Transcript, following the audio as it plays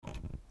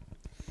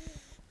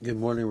Good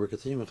morning. We're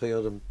continuing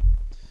Chayodim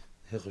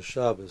Hilchos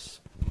Shabbos,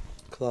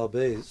 Klal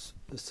Beis,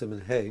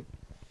 Siman Hey,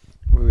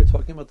 where we were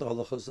talking about the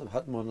halachas of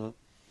Hatmana,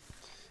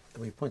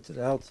 and we pointed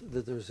out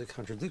that there's a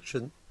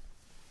contradiction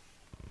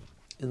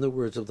in the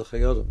words of the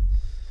Chayodim.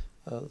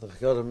 The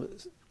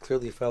Chayodim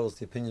clearly follows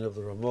the opinion of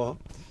the Ramah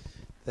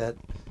that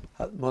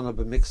Hatmana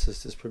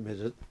b'mixus is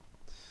permitted,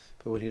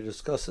 but when he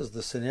discusses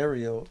the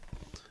scenario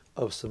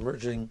of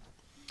submerging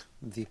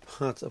the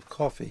pot of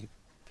coffee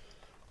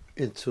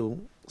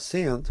into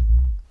sand,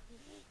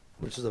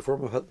 which is a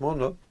form of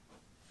Hatmana,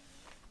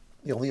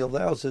 he only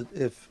allows it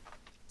if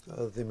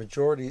the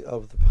majority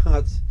of the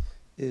pot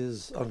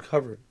is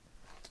uncovered,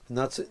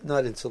 not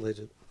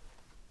insulated,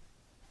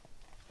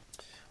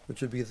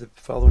 which would be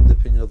following the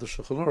opinion of the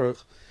Shulchan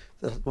Aruch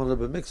that Hatmana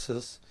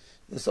b'mixus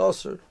is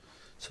also.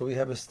 So we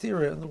have a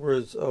stira in the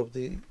words of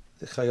the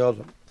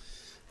Chayodim.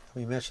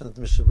 We mentioned that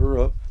the Mishnah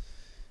Berurah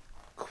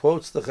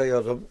quotes the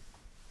Chayodim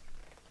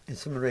in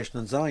Siman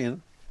and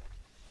Zion,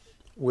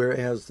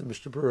 whereas the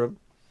Mishnah Berurah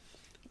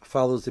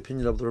follows the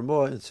opinion of the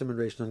Ramah in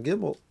Siman and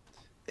Gimel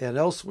and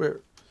elsewhere,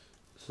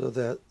 so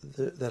that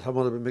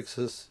Hatmana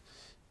b'mixus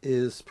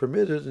is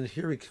permitted. And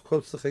here he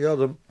quotes the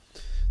Chayodim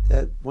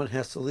that one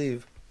has to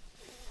leave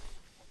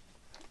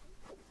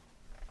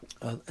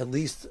at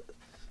least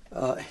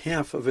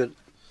half of it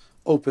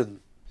open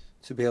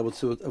to be able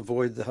to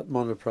avoid the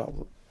Hatmana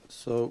problem.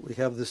 So we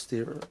have this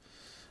theory.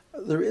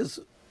 There is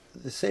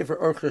the Sefer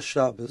Orchos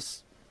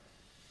Shabbos,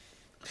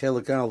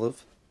 Chelik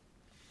Aleph,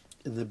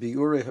 in the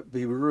Biurei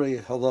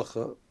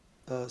Halacha,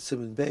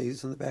 Siman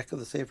Beis. In the back of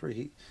the Sefer,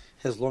 he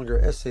has longer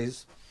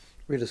essays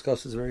where he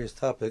discusses various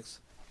topics.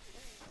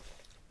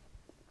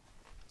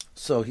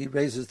 So he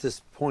raises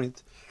this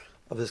point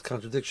of this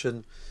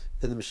contradiction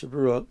in the Mishnah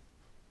Berurah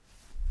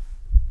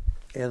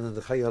and in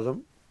the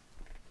Chayodim.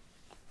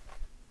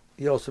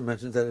 He also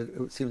mentions that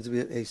it seems to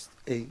be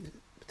a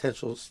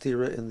potential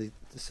stira in the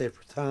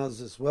Sefer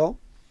Taz as well.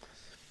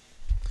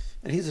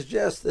 And he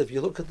suggests that if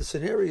you look at the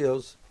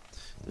scenarios,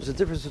 there's a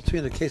difference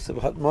between a case of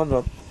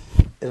Hatmana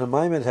in a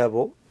Maimed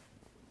Hevel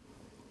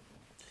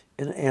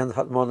and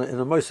Hatmana in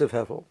a Mosev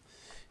Hevel.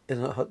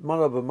 In a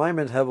Hatmana of a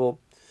Maimed Hevel,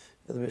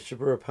 the Mishnah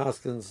Berurah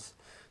paskins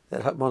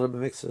that Hatmana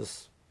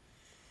b'mixus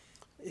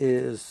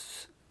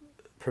is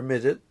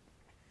permitted.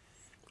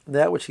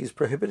 That which he's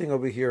prohibiting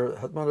over here,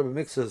 Hatmana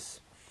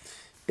b'mixus,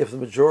 if the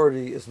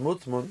majority is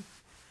mutman,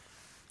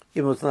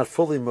 even though it's not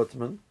fully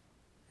mutman,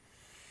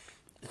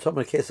 it's talking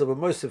about a case of a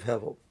Mosev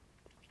Hevel.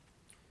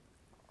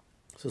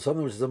 So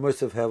something which is a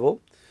Mosev Hevel,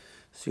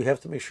 so you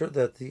have to make sure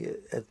that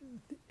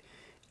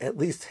at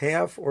least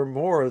half or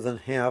more than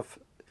half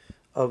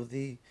of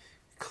the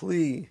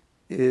Kli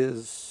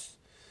is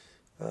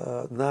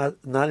not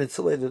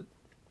insulated.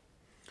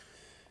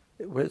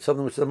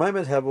 Something which is a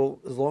Maimed Hevel,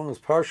 as long as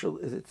partial,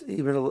 it's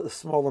even a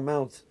small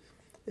amount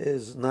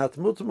is not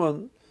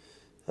mutman,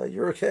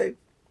 you're okay.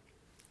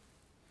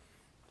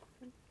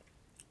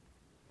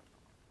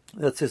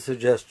 That's his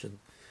suggestion.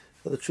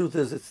 But the truth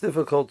is, it's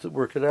difficult to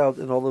work it out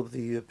in all of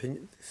the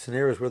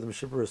scenarios where the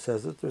Mishnah Berurah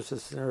says it. There's a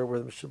scenario where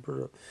the Mishnah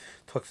Berurah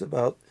talks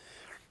about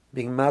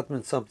being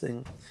matman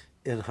something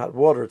in hot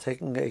water,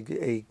 taking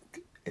a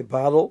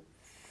bottle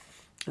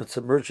and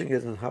submerging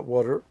it in hot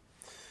water,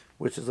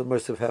 which is a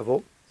Mosev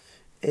Hevel.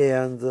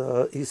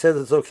 And he says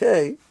it's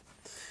okay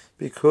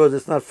because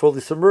it's not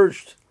fully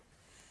submerged.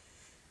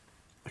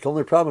 The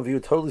only problem if you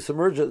totally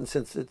submerge it, and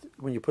since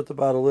when you put the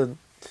bottle in,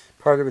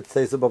 part of it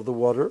stays above the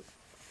water,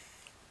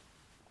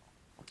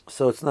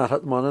 so it's not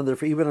Hatmana. And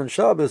therefore, even on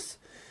Shabbos,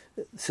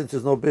 since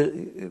there's no,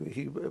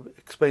 he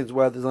explains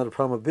why there's not a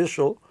problem of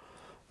bishul.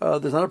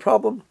 There's not a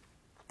problem.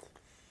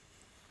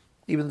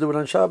 Even do it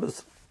on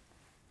Shabbos,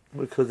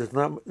 because it's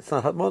not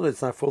Hatmana.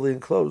 It's not fully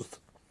enclosed,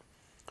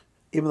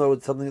 even though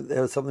it's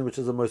something which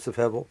is a Mosev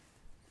Hevel.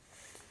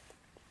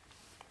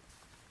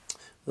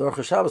 The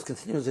Orchos Shabbos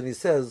continues and he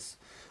says,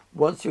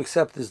 once you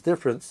accept this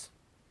difference,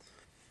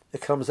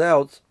 it comes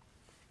out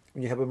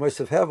when you have a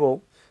Mosev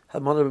Hevel,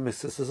 Hatmana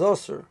b'mixus is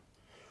osur.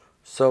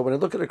 So when I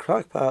look at a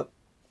crockpot,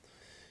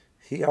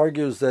 he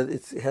argues that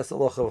it has the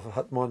halacha of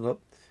Hatmana,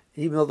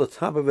 even though the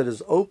top of it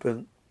is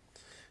open,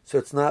 so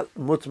it's not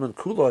mutman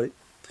kuloi,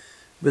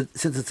 but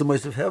since it's a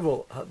Mosev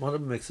Hevel, Hatmana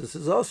b'mixus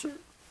is osur.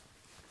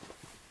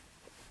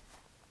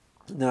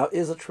 Now,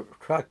 is a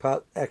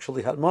crockpot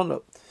actually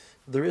Hatmana?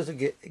 There is a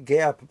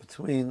gap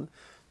between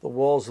the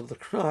walls of the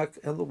crock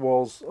and the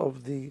walls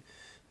of the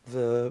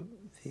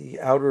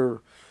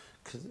outer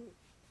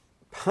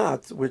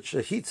pot, which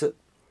heats it.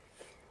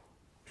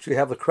 So you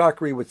have the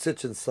crockery which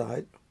sits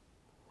inside.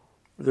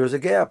 There's a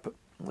gap.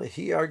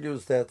 He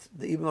argues that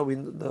even though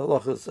the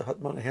halachas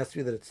Hatmana has to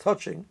be that it's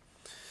touching,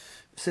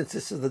 since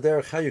this is the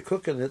derech how you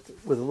cook in it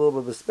with a little bit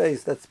of a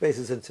space, that space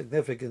is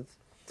insignificant,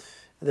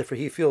 and therefore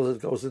he feels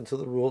it goes into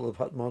the rule of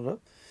Hatmana.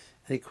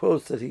 And he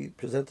quotes that he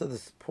presented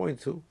this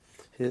point to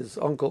his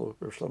uncle,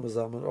 Rav Shlomo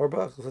Zalman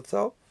Auerbach, and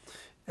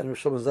Rav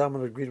Shlomo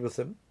Zalman agreed with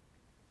him.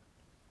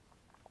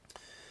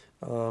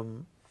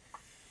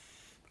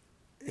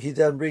 He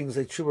then brings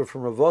a tshuva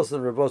from Rav Ozer,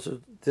 and Rav Ozer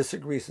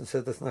disagrees and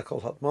says that's not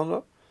called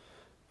Hatmana.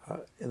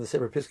 In the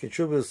Sefer Piskei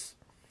Teshuvos,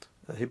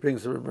 he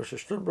brings the Moshe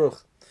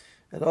Sternbruch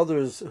and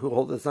others who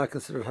hold it's not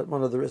considered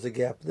Hatmana. There is a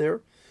gap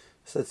there,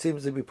 so that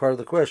seems to be part of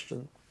the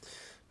question.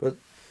 But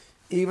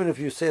even if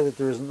you say that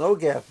there is no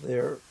gap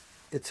there,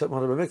 it's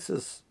Hatmana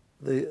b'miktzas.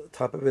 The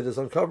top of it is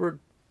uncovered.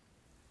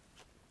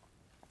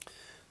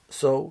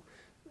 So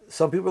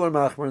some people are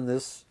machmer in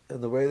this,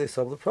 and the way they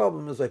solve the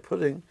problem is by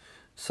putting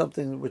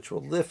something which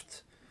will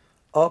lift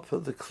up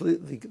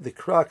the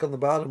crack on the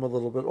bottom a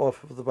little bit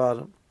off of the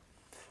bottom.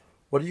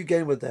 What do you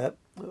gain with that?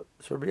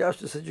 So Rabbi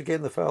Yashta said you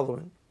gain the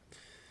following.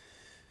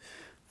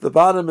 The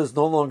bottom is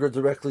no longer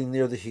directly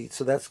near the heat,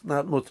 so that's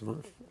not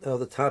mutman.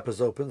 The top is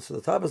open, so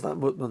the top is not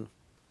mutman.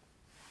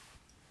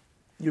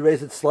 You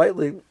raise it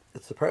slightly.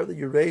 It's the part that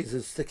you raise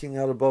is sticking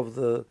out above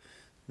the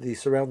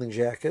surrounding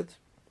jacket.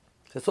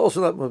 It's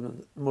also not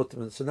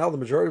mutman. So now the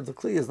majority of the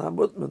kli is not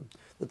mutman.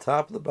 The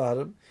top, the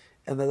bottom,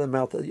 and then the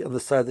amount on the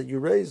side that you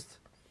raised.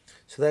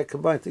 So that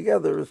combined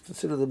together is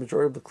considered the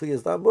majority of the kli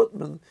is not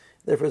mutman.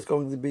 Therefore, it's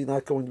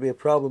not going to be a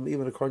problem,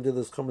 even according to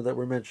this comment that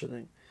we're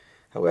mentioning.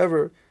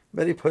 However,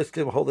 many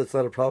poskim hold it's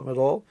not a problem at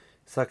all.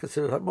 It's not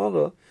considered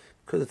hatmana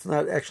because it's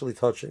not actually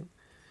touching.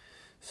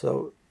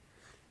 So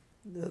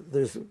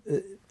the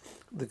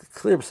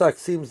clear psak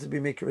seems to be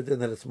making it in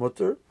that it's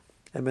mutter,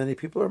 and many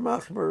people are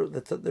machmer.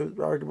 That's the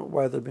argument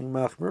why they're being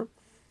machmer.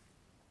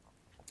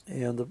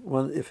 And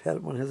if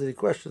one has any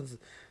questions,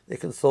 they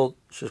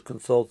should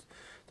consult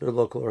their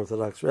local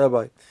Orthodox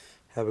rabbi.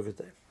 Have a good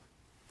day.